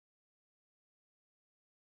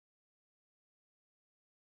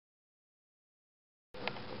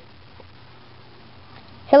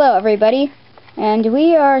Hello everybody, and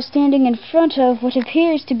we are standing in front of what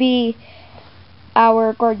appears to be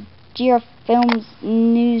our Gojira Films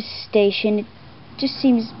News Station. It just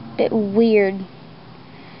seems a bit weird,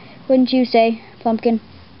 wouldn't you say, Plumpkin?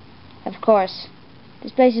 Of course.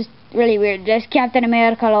 This place is really weird. There's Captain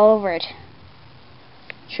America all over it.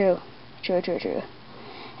 True.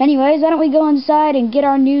 Anyways, why don't we go inside and get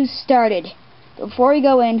our news started? Before we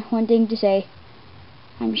go in, one thing to say.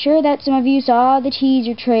 I'm sure that some of you saw the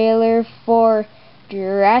teaser trailer for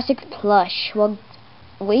Jurassic Plush. Well,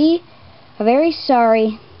 we are very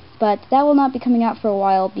sorry, but that will not be coming out for a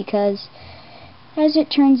while because, as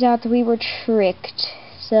it turns out, we were tricked.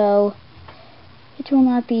 So, it will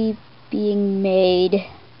not be being made.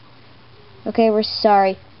 Okay, we're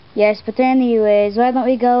sorry. Yes, but anyways, why don't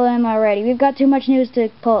we go in already? We've got too much news to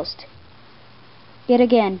post. Yet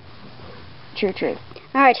again. True.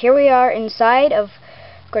 Alright, here we are inside of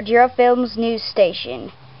Gojira Films News Station.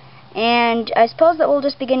 And I suppose that we'll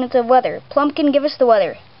just begin with the weather. Plumpkin, give us the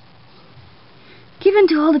weather. Given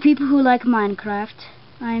to all the people who like Minecraft,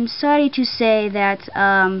 I'm sorry to say that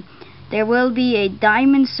there will be a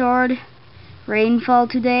diamond sword rainfall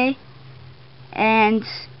today. And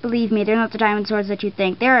believe me, they're not the diamond swords that you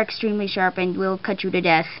think. They're extremely sharp and will cut you to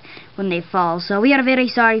death when they fall. So we are very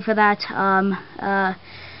sorry for that.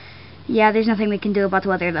 Yeah, there's nothing we can do about the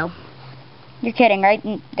weather though. You're kidding, right?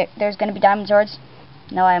 There's gonna be diamond swords?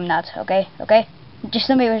 No, I am not. Okay? Just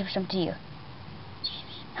let me whisper something to you.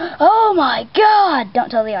 Oh my God!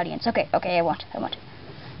 Don't tell the audience. Okay, I won't.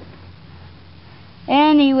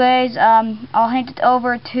 Anyways, I'll hand it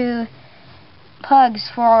over to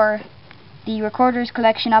Pugs for the Recorder's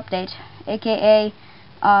Collection update, aka,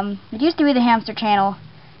 it used to be the Hamster Channel,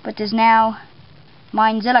 but is now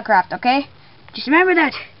MineZillaCraft, okay? Just remember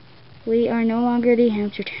that! We are no longer the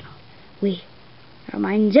Hamster Channel. We are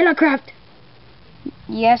MineZillaCraft!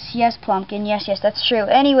 Yes, Plumpkin, yes, that's true.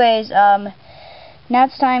 Anyways, now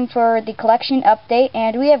it's time for the collection update,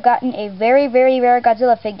 and we have gotten a very, very rare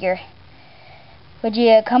Godzilla figure. Would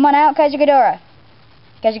you come on out, Kaiser Ghidorah?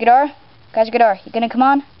 You gonna come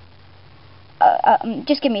on?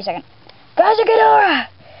 Just give me a second. Kaiser Ghidorah!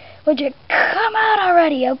 Would you come out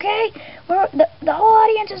already, okay? The whole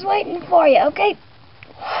audience is waiting for you, okay?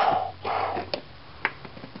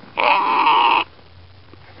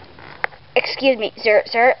 Excuse me, sir.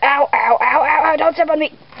 Ow, don't step on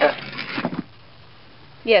me.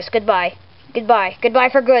 Yes, goodbye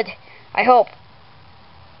for good, I hope.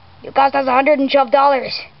 You cost us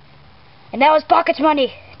 $112. And that was Pocket's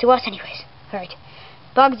money. To us anyways. Alright.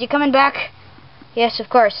 Bugs, you coming back? Yes, of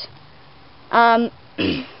course. Yeah,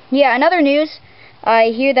 another news. I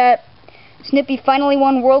hear that Snippy finally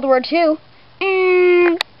won World War II.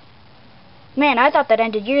 Man, I thought that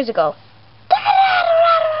ended years ago.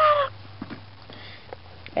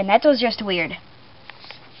 And that was just weird.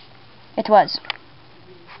 It was.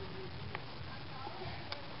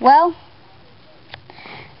 Well,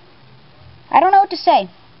 I don't know what to say.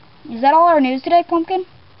 Is that all our news today, Pumpkin?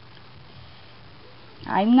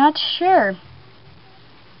 I'm not sure.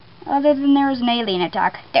 Other than there was an alien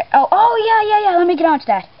attack. Oh yeah, let me get on to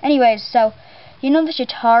that. Anyways, so, you know the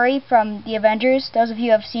Chitauri from the Avengers? Those of you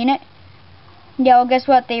who have seen it? Yeah, well, guess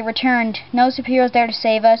what? They returned. No superheroes there to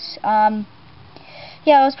save us.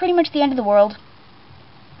 Yeah, it was pretty much the end of the world.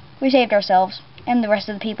 We saved ourselves. And the rest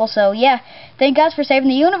of the people, so yeah. Thank God for saving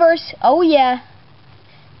the universe. Oh yeah.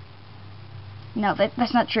 No,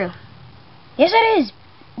 that's not true. Yes, it is.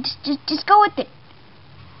 Just go with it.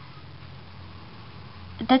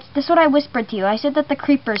 That's what I whispered to you. I said that the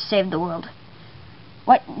creepers saved the world.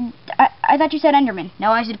 What? I thought you said Enderman. No,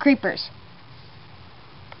 I said creepers.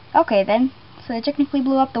 Okay, then. So they technically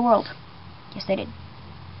blew up the world. Yes, they did.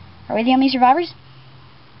 Are we the only survivors?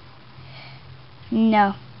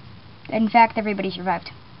 No. In fact, everybody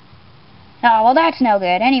survived. Oh, well, that's no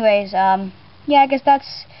good. Anyways, yeah, I guess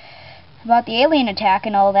that's about the alien attack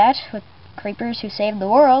and all that, with creepers who saved the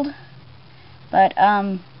world. But,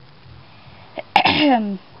 I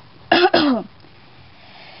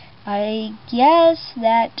guess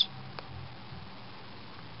that,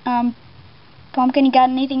 Pumpkin, you got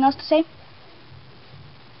anything else to say?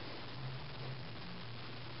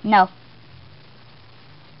 No.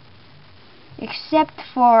 Except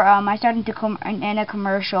for, I started to come in a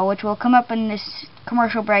commercial, which will come up in this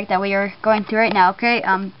commercial break that we are going through right now, okay?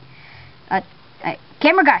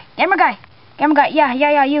 Camera guy,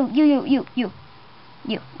 yeah, you,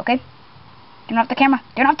 okay? Turn off the camera,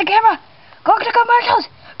 Go to commercials,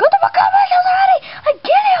 already!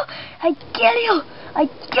 I get you!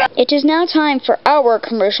 It is now time for our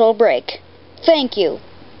commercial break. Thank you.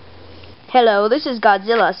 Hello, this is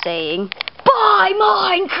Godzilla saying, Buy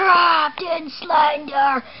Minecraft in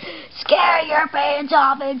Slender! Scare your pants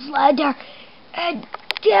off in Slender! And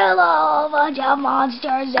kill a whole bunch of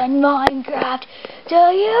monsters in Minecraft! Do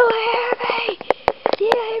you hear me? Do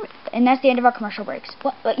you hear me? And that's the end of our commercial breaks.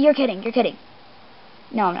 What? You're kidding. You're kidding.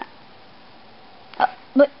 No, I'm not.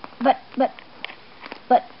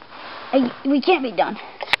 We can't be done.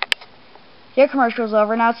 Your commercial's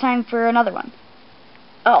over. Now it's time for another one.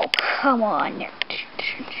 Oh, come on.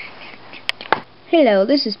 Hello,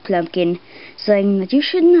 this is Plumpkin, saying that you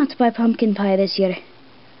should not buy pumpkin pie this year.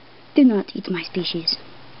 Do not eat my species.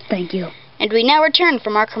 Thank you. And we now return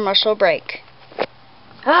from our commercial break.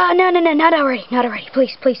 No, not already,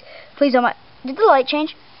 please, don't. Did the light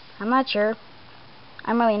change? I'm not sure.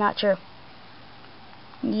 I'm really not sure.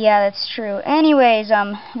 Yeah, that's true. Anyways,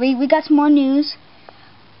 we got some more news.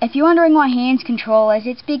 If you're wondering why hands control us,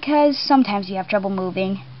 it's because sometimes you have trouble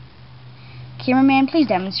moving. Cameraman, please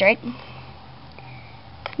demonstrate.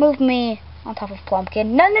 Move me on top of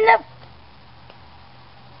Plumpkin. No.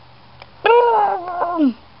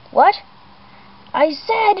 What? I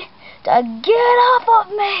said to get off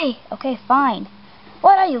of me! Okay, fine.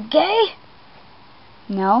 What, are you gay?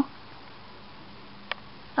 No.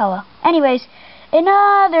 Oh well. Anyways, in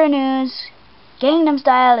other news, Gangnam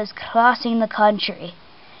Style is crossing the country.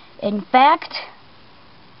 In fact,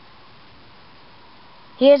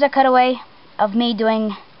 here's a cutaway of me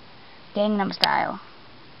doing Gangnam Style.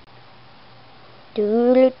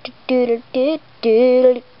 Oh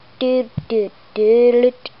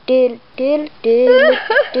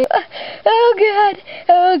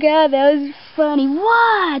god, that was funny.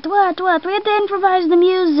 What? We have to improvise the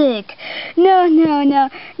music. No,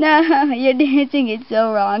 you're dancing it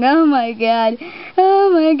so wrong. Oh my god,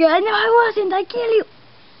 no, I wasn't, I kill you.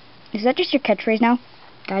 Is that just your catchphrase now?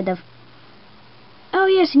 Kind of. Oh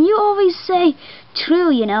yes, and you always say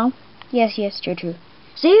true, you know. Yes, true.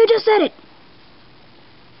 So you just said it.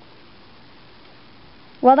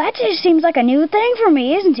 Well, that just seems like a new thing for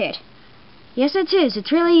me, isn't it? Yes, it is.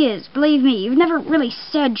 It really is. Believe me, you've never really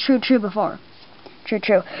said true before. True.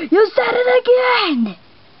 You said it again!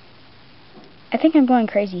 I think I'm going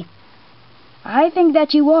crazy. I think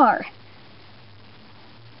that you are.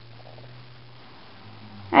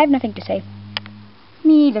 I have nothing to say.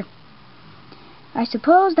 Me either. I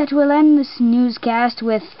suppose that we'll end this newscast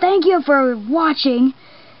with thank you for watching,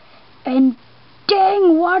 and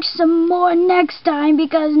dang, watch some more next time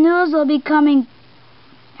because news will be coming.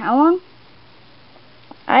 How long?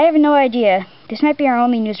 I have no idea. This might be our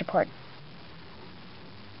only news report.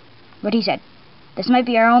 What he said. This might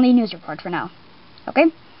be our only news report for now.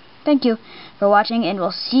 Okay? Thank you for watching, and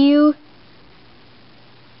we'll see you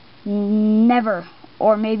never,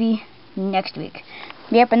 or maybe next week.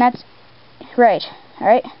 Yep, and that's right.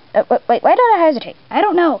 Alright? Wait, why don't I hesitate? I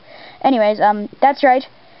don't know. Anyways, that's right.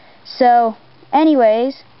 So,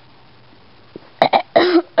 anyways, I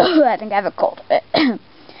think I have a cold.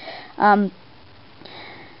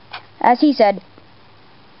 As he said,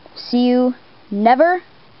 see you never,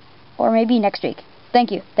 or maybe next week. Thank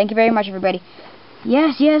you. Thank you very much, everybody.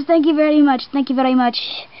 Yes, thank you very much.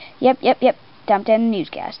 Yep. Time to end the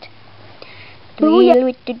newscast. Drill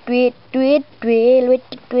with the drill with the drill with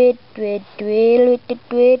the drill with the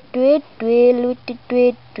drill with the drill with the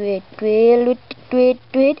drill with the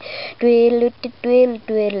drill with the drill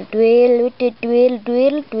with the drill with the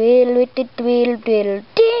drill with the drill with the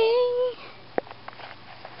drill.